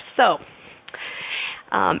the air. So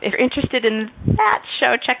If you're interested in that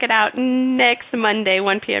show, check it out next Monday,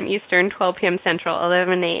 1 p.m. Eastern, 12 p.m. Central,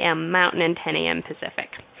 11 a.m. Mountain, and 10 a.m. Pacific.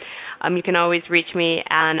 You can always reach me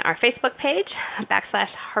on our Facebook page,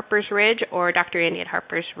 /Harper's Ridge, or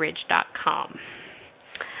DrAndy@harpersridge.com.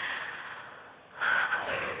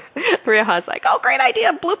 Ria's like, oh, great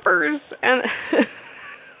idea, bloopers. And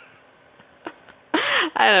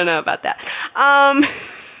I don't know about that.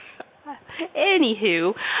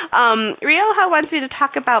 Anywho, Rioja wants me to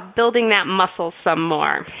talk about building that muscle some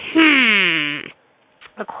more.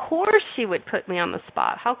 Of course she would put me on the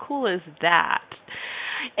spot. How cool is that?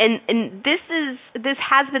 And this has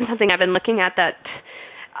been something I've been looking at that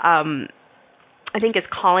I think is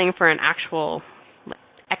calling for an actual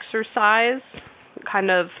exercise,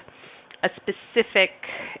 kind of a specific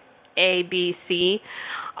A, B, C,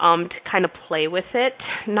 to kind of play with it.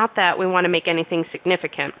 Not that we want to make anything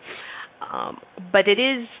significant, but it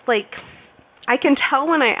is like, I can tell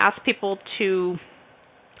when I ask people to,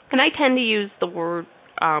 and I tend to use the word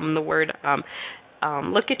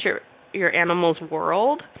look at your animal's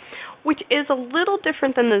world, which is a little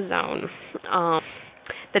different than the zone,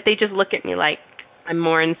 that they just look at me like I'm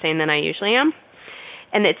more insane than I usually am,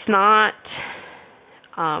 and it's not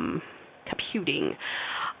computing.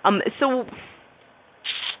 So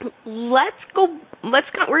we're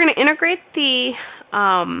going to integrate the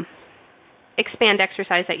expand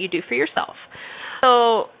exercise that you do for yourself.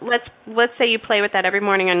 So let's say you play with that every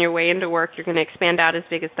morning on your way into work. You're going to expand out as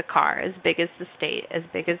big as the car, as big as the state, as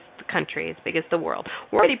big as the country, as big as the world.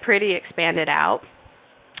 We're already pretty expanded out.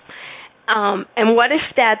 And what if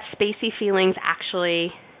that spacey feeling's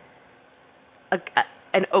actually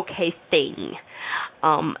an okay thing?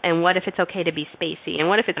 And what if it's okay to be spacey? And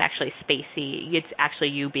what if it's actually spacey? It's actually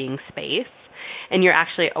you being space, and you're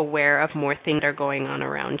actually aware of more things that are going on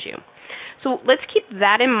around you. So let's keep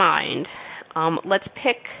that in mind. Let's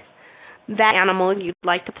pick that animal you'd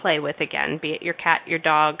like to play with again, be it your cat, your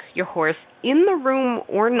dog, your horse, in the room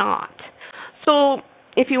or not. So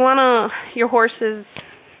if you want your horse is,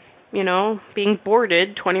 being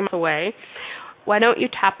boarded 20 miles away, why don't you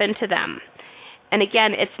tap into them? And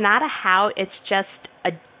again, it's not a how, it's just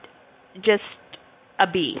a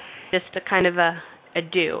be, just a kind of a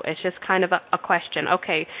do. It's just kind of a question.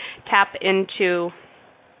 Okay, tap into,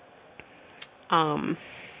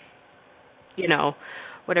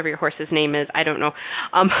 whatever your horse's name is. I don't know.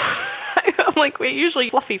 I'm like, we usually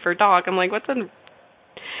Fluffy for dog. I'm like, what's a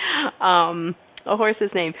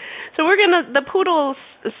horse's name? So the poodle's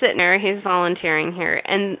sitting there. He's volunteering here.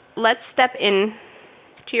 And let's step in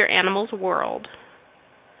to your animal's world.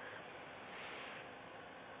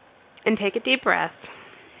 And take a deep breath.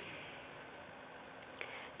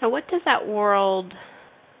 Now, what does that world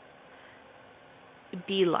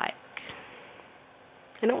be like?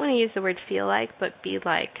 I don't want to use the word feel like, but be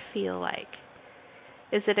like, feel like.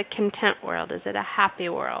 Is it a content world? Is it a happy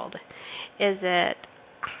world? Is it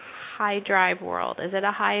a high drive world? Is it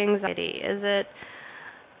a high anxiety? Is it,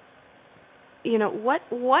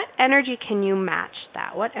 what energy can you match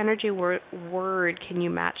that? What energy word can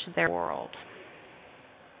you match their world?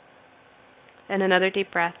 And another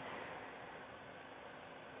deep breath.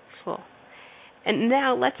 Cool. And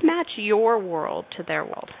now let's match your world to their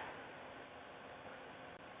world.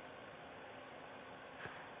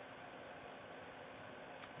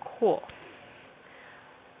 Cool.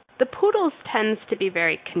 The poodles tends to be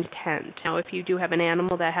very content. Now, if you do have an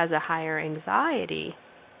animal that has a higher anxiety,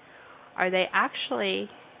 are they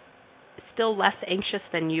actually still less anxious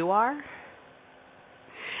than you are?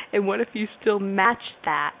 And what if you still match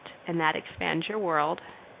that, and that expands your world?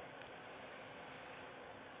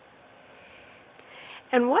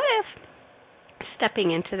 And what if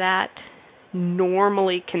stepping into that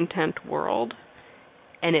normally content world,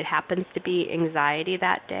 and it happens to be anxiety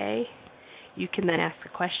that day, you can then ask the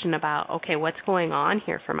question about, okay, what's going on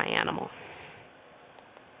here for my animal?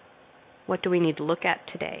 What do we need to look at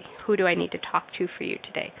today? Who do I need to talk to for you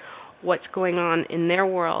today? What's going on in their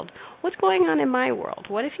world? What's going on in my world?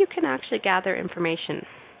 What if you can actually gather information?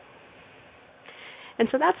 And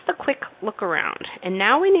so that's the quick look around. And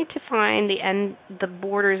now we need to find the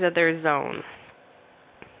borders of their zone.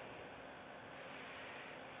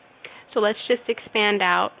 So let's just expand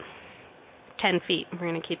out 10 feet. We're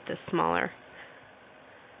going to keep this smaller.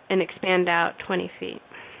 And expand out 20 feet.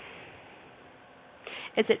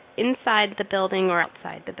 Is it inside the building or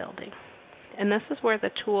outside the building? And this is where the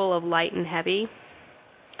tool of light and heavy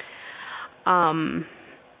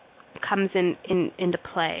comes into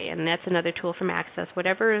play. And that's another tool from Access.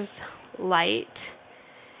 Whatever is light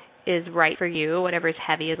is right for you. Whatever is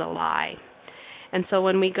heavy is a lie. And so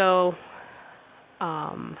when we go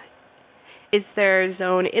Is their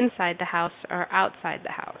zone inside the house or outside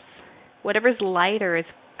the house? Whatever's lighter is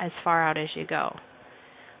as far out as you go.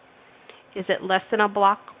 Is it less than a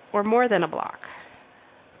block or more than a block?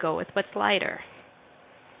 Go with what's lighter.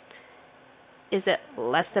 Is it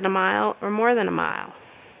less than a mile or more than a mile?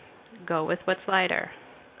 Go with what's lighter.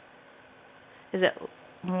 Is it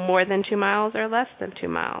more than 2 miles or less than 2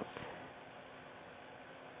 miles?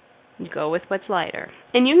 Go with what's lighter.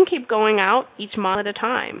 And you can keep going out each mile at a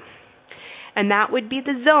time. And that would be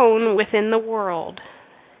the zone within the world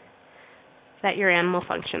that your animal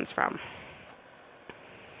functions from.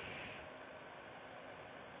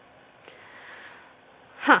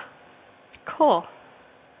 Cool.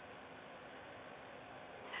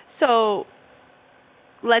 So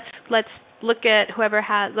let's look at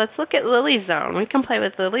let's look at Lily's zone. We can play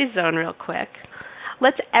with Lily's zone real quick.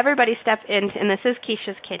 Let's everybody step in, and this is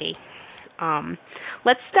Keisha's kitty.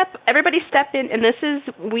 Everybody step in, and this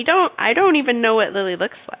is, I don't even know what Lily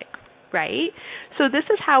looks like, right? So this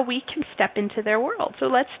is how we can step into their world. So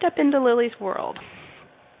let's step into Lily's world.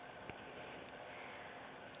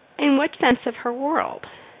 In what sense of her world?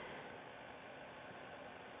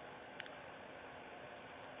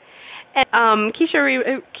 And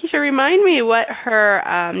Keisha, remind me what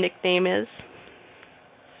her nickname is.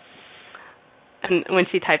 And when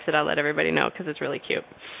she types it, I'll let everybody know because it's really cute.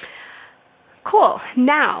 Cool.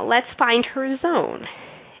 Now, let's find her zone.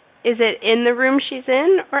 Is it in the room she's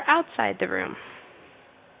in or outside the room?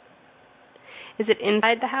 Is it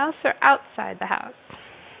inside the house or outside the house?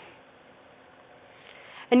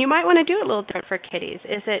 And you might want to do it a little different for kitties.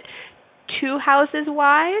 Is it 2 houses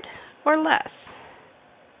wide or less?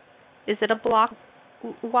 Is it a block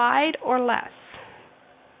wide or less?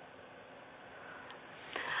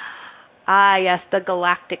 Ah, yes, the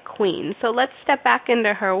Galactic Queen. So let's step back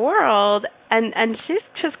into her world, and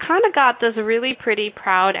she's kind of got this really pretty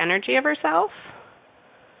proud energy of herself,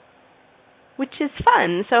 which is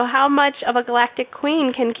fun. So how much of a Galactic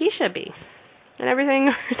Queen can Keisha be? And everything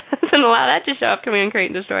doesn't allow that to show up. Command, create,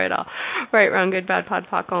 and destroy it all. Right, wrong, good, bad, pod,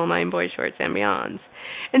 poc, all 9, boys, shorts, and beyonds.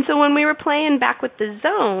 And so when we were playing back with the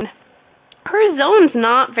zone, her zone's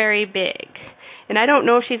not very big. And I don't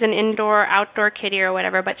know if she's an indoor, outdoor kitty or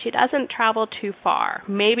whatever, but she doesn't travel too far.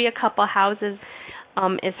 Maybe a couple houses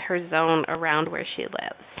is her zone around where she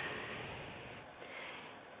lives.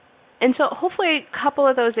 And so hopefully a couple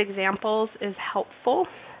of those examples is helpful.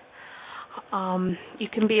 You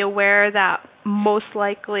can be aware that most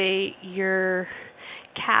likely your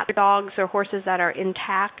cat, dogs, or horses that are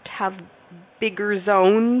intact have bigger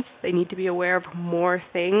zones. They need to be aware of more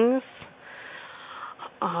things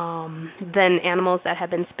than animals that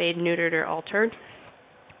have been spayed, neutered, or altered.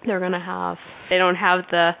 They don't have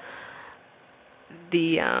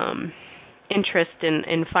the interest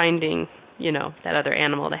in finding, that other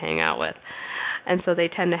animal to hang out with. And so they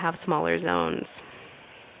tend to have smaller zones.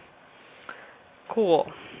 Cool.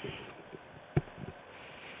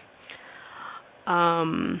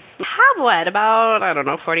 Have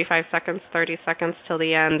about, 45 seconds, 30 seconds till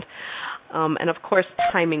the end. And of course,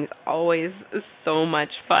 timing's always so much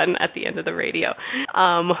fun at the end of the radio.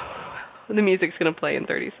 The music's going to play in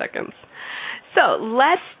 30 seconds. So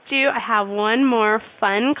I have one more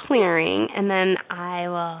fun clearing, and then I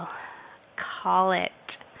will call it.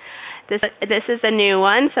 This is a new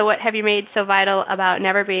one. So what have you made so vital about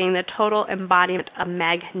never being the total embodiment of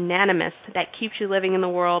magnanimous that keeps you living in the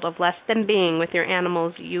world of less than being with your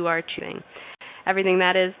animals you are choosing? Everything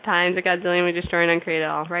that is times a godzillion, we destroy and uncreate it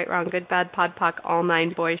all. Right, wrong, good, bad, pod, poc, all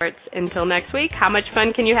 9 boys, shorts. Until next week, how much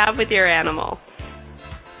fun can you have with your animal?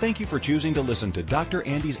 Thank you for choosing to listen to Dr.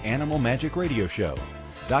 Andy's Animal Magic Radio Show.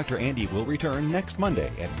 Dr. Andy will return next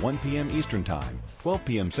Monday at 1 p.m. Eastern Time, 12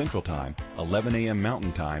 p.m. Central Time, 11 a.m.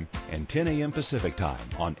 Mountain Time, and 10 a.m. Pacific Time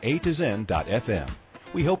on A2Zen.fm.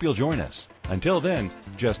 We hope you'll join us. Until then,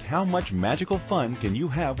 just how much magical fun can you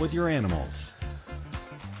have with your animals?